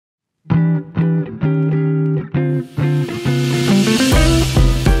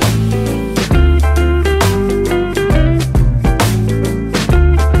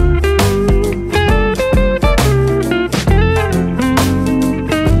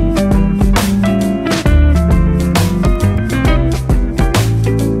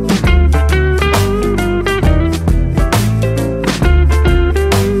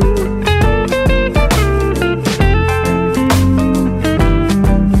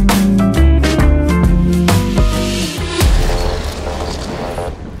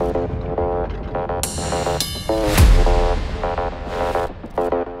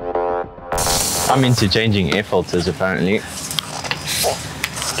I'm into changing air filters apparently.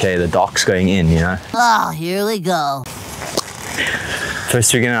 Okay, the dock's going in, you know. Oh, here we go.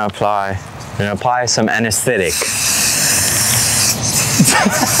 First we're gonna apply some anesthetic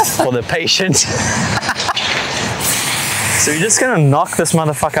for the patient. So we're just gonna knock this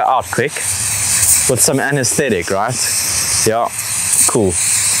motherfucker out quick with some anesthetic, right? Yeah, cool.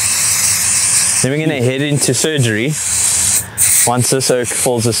 Then we're gonna head into surgery once this oak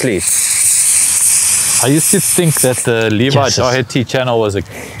falls asleep. I used to think that the Levi Doherty channel was a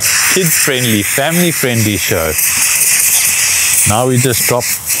kid-friendly, family-friendly show. Now we just drop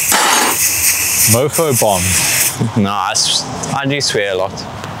mofo bombs. No, I do swear a lot.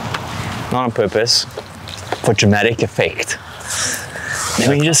 Not on purpose, for dramatic effect. Then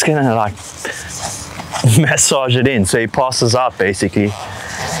we're just gonna like massage it in so he passes out basically.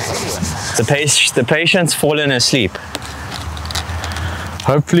 The patient's fallen asleep.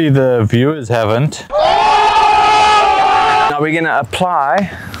 Hopefully the viewers haven't. Now we're gonna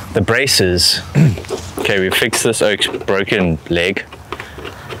apply the braces. Okay, we fixed this oak's broken leg.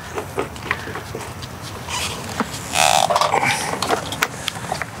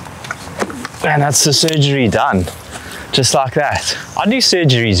 And that's the surgery done. Just like that. I do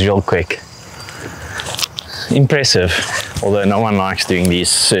surgeries real quick. Impressive. Although no one likes doing these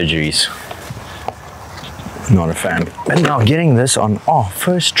surgeries. Not a fan. But now getting this on,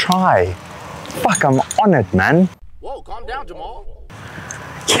 first try. Fuck, I'm on it, man. Whoa, calm down, Jamal.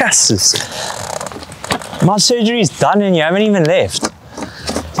 Yes. My surgery's done and you haven't even left.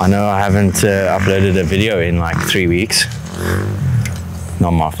 I know I haven't uploaded a video in like 3 weeks.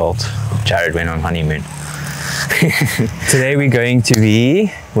 Not my fault. Jared went on honeymoon. Today we're going to be,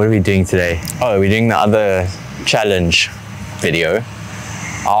 what are we doing today? Oh, we're doing the other challenge video.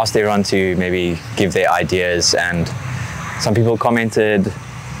 I asked everyone to maybe give their ideas and some people commented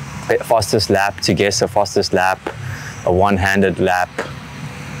fastest lap, to guess a fastest lap, a one-handed lap.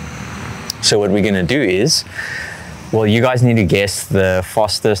 So what we're gonna do is, well, you guys need to guess the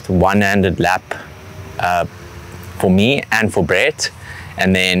fastest one-handed lap for me and for Brett,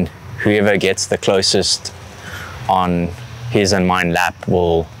 and then whoever gets the closest on his and mine lap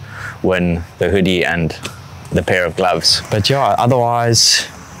will win the hoodie and the pair of gloves. But yeah, otherwise,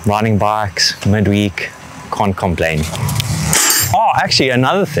 riding bikes, midweek, can't complain. Oh, actually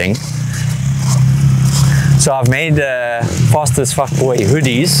another thing. So I've made fastest fuckboy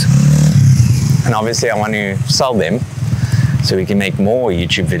hoodies, and obviously I want to sell them so we can make more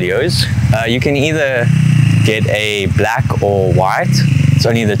YouTube videos. You can either get a black or white. It's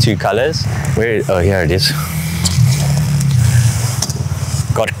only the two colors. Oh, here it is.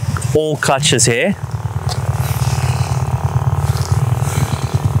 Got all clutches here.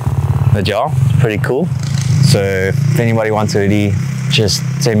 The jar, pretty cool. So if anybody wants a hoodie, just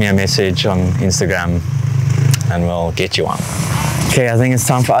send me a message on Instagram and we'll get you one. Okay, I think it's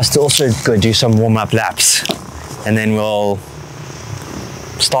time for us to also go do some warm-up laps and then we'll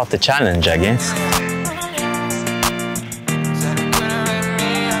start the challenge, I guess.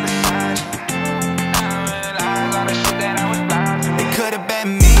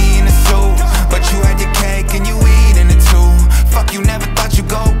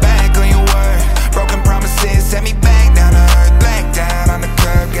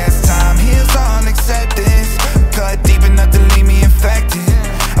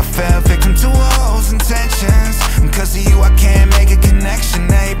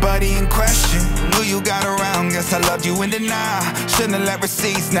 Shouldn't have let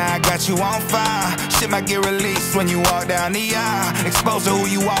receipts, now I got you on fire. Shit might get released when you walk down the aisle. Expose who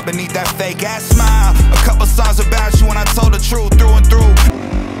you are beneath that fake ass smile. A couple songs about you when I told the truth through and through.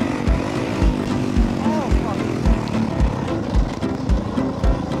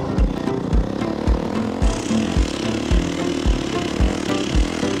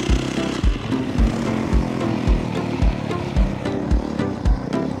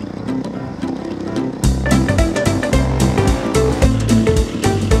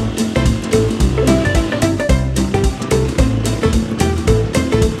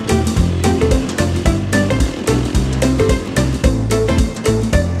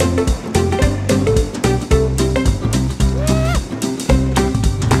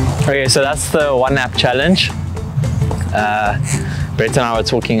 so that's the 1 lap challenge. Brett and I were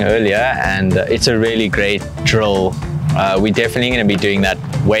talking earlier, and it's a really great drill. We're definitely going to be doing that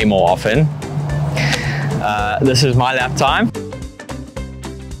way more often. This is my lap time.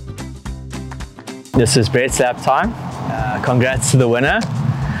 This is Brett's lap time. Congrats to the winner.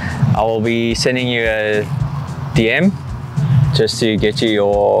 I will be sending you a DM just to get you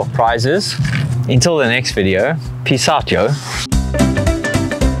your prizes. Until the next video, peace out, yo.